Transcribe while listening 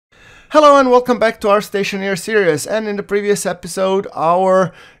Hello and welcome back to our Stationeer series, and in the previous episode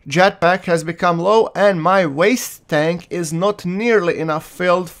our jetpack has become low and my waste tank is not nearly enough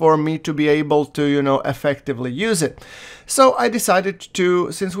filled for me to be able to, effectively use it. So I decided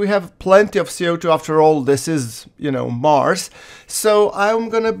to, since we have plenty of CO2 after all, this is, Mars, so I'm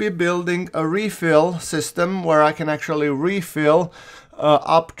gonna be building a refill system where I can actually refill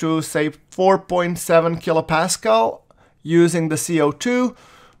up to, say, 4.7 kilopascal using the CO2,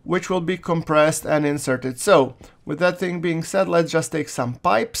 which will be compressed and inserted. So, with that thing being said, let's just take some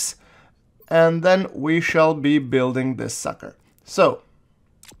pipes, and then we shall be building this sucker. So,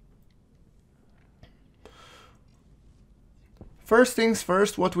 first things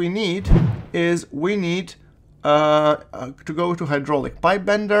first, what we need is to go to hydraulic pipe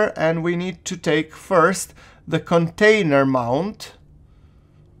bender, and we need to take first the container mount.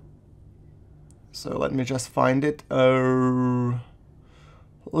 So let me just find it.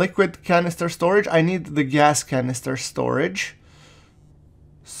 Liquid canister storage. I need the gas canister storage.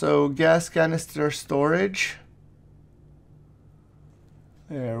 So gas canister storage.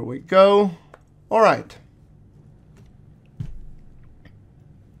 There we go. All right.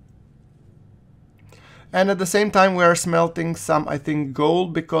 And at the same time we are smelting some, I think,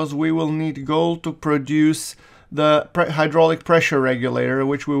 gold, because we will need gold to produce the hydraulic pressure regulator,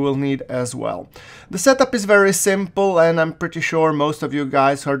 which we will need as well. The setup is very simple, and I'm pretty sure most of you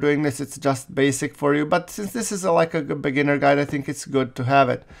guys who are doing this, it's just basic for you, but since this is like a beginner guide, I think it's good to have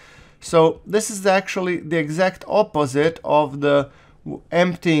it. So this is actually the exact opposite of the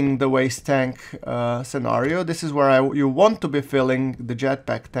emptying the waste tank scenario. This is where you want to be filling the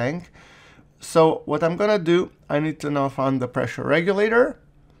jetpack tank. So what I'm gonna do, I need to now find the pressure regulator,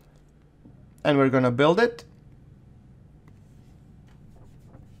 and we're gonna build it.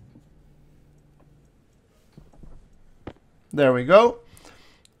 There we go.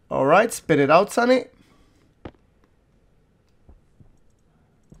 All right, spit it out, Sonny.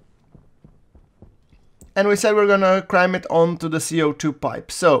 And we said we're gonna cram it onto the CO2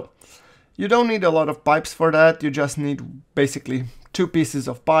 pipe. So you don't need a lot of pipes for that. You just need basically 2 pieces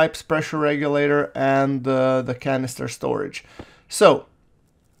of pipes, pressure regulator, and the canister storage. So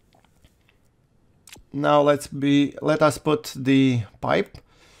now let us put the pipe.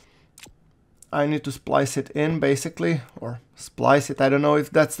 I need to splice it in, basically, or splice it, I don't know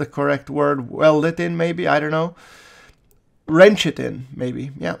if that's the correct word, weld it in maybe, I don't know. Wrench it in,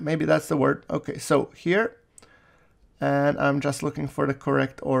 maybe, yeah, maybe that's the word. Okay, so here, and I'm just looking for the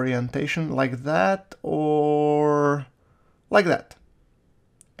correct orientation, like that, or like that.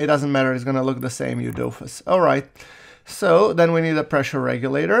 It doesn't matter, it's gonna look the same, you doofus. Alright, so then we need a pressure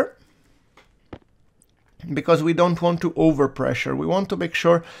regulator, because we don't want to overpressure. We want to make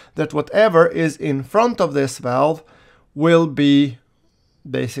sure that whatever is in front of this valve will be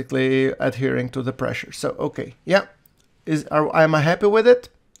basically adhering to the pressure. So, okay, yeah. Am I happy with it?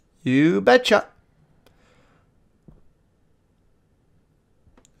 You betcha.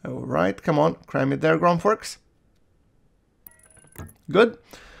 All right, come on, cram it there, GrunfWorks. Good.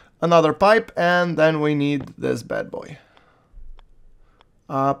 Another pipe, and then we need this bad boy.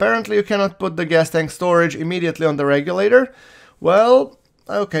 Apparently you cannot put the gas tank storage immediately on the regulator. Well,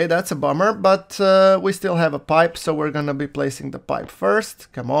 okay, that's a bummer, but we still have a pipe, so we're gonna be placing the pipe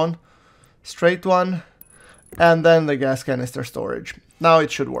first. Come on, straight one, and then the gas canister storage. Now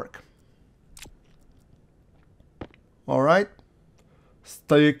it should work. All right,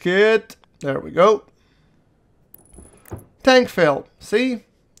 stick it. There we go. Tank fill. See?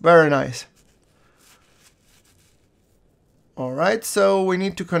 Very nice. Alright, so we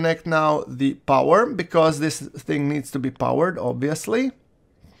need to connect now the power, because this thing needs to be powered, obviously.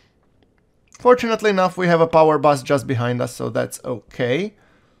 Fortunately enough, we have a power bus just behind us, so that's okay.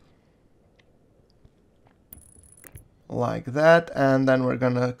 Like that, and then we're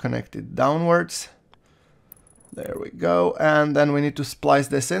gonna connect it downwards. There we go, and then we need to splice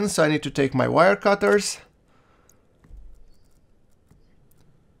this in, so I need to take my wire cutters.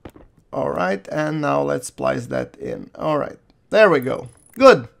 Alright, and now let's splice that in. Alright, there we go.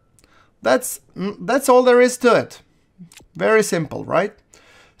 Good. That's all there is to it. Very simple, right?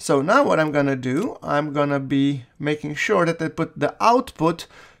 So now what I'm gonna do, I'm gonna be making sure that I put the output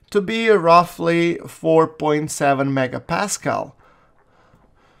to be roughly 4.7 megapascal.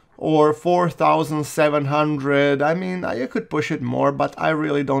 Or 4,700. I mean, you could push it more, but I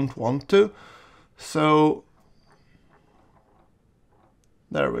really don't want to. So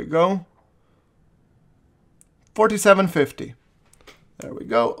there we go. 4750. There we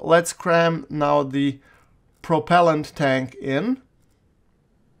go. Let's cram now the propellant tank in.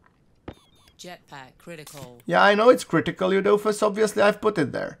 Jetpack critical. Yeah, I know it's critical, you doofus. Obviously, I've put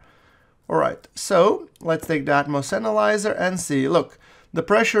it there. Alright, so let's take the Atmos analyzer and see. Look, the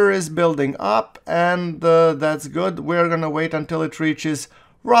pressure is building up, and that's good. We're gonna wait until it reaches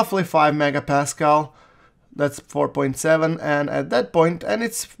roughly 5 megapascal. That's 4.7, and at that point, and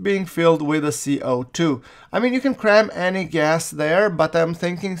it's being filled with a CO2. I mean, you can cram any gas there, but I'm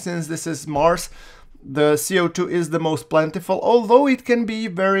thinking since this is Mars, the CO2 is the most plentiful, although it can be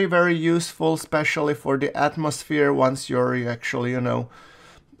very, very useful, especially for the atmosphere once you're actually, you know,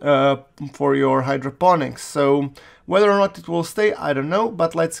 for your hydroponics. So whether or not it will stay, I don't know,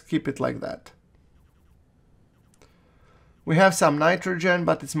 but let's keep it like that. We have some nitrogen,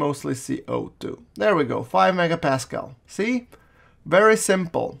 but it's mostly CO2. There we go, 5 megapascal. See? Very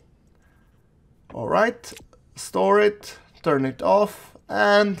simple. Alright, store it, turn it off,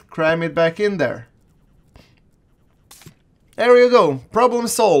 and cram it back in there. There you go, problem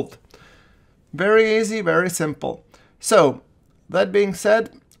solved. Very easy, very simple. So, that being said,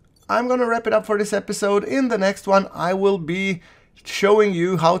 I'm gonna wrap it up for this episode. In the next one, I will be showing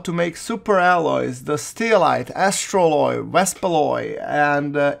you how to make super alloys, the steelite, astroloy, vespaloy,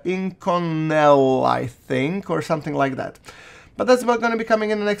 and inconel, I think, or something like that. But that's what's gonna be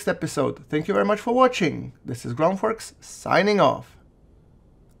coming in the next episode. Thank you very much for watching. This is GrunfWorks, signing off.